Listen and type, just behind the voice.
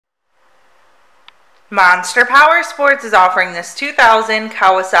Monster Powersports is offering this 2000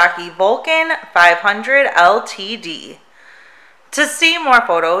 Kawasaki Vulcan 500 LTD. To see more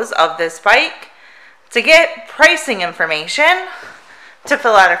photos of this bike, to get pricing information, to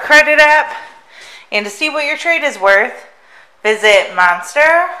fill out a credit app, and to see what your trade is worth, visit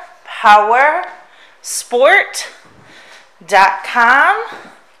monsterpowersport.com.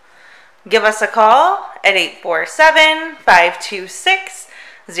 Give us a call at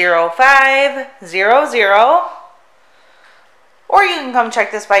 847-526-0500, or you can come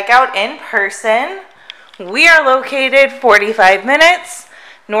check this bike out in person. We are located 45 minutes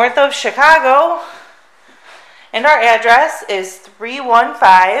north of Chicago, and our address is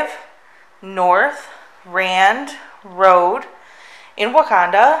 315 North Rand Road in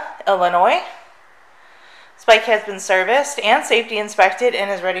Wauconda, Illinois. This bike has been serviced and safety inspected and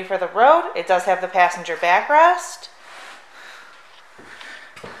is ready for the road. It does have the passenger backrest.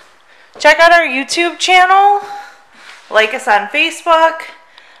 Check out our YouTube channel. Like us on Facebook.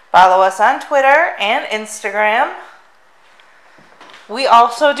 Follow us on Twitter and Instagram. We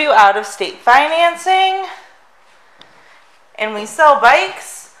also do out-of-state financing. And we sell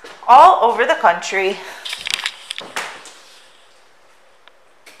bikes all over the country.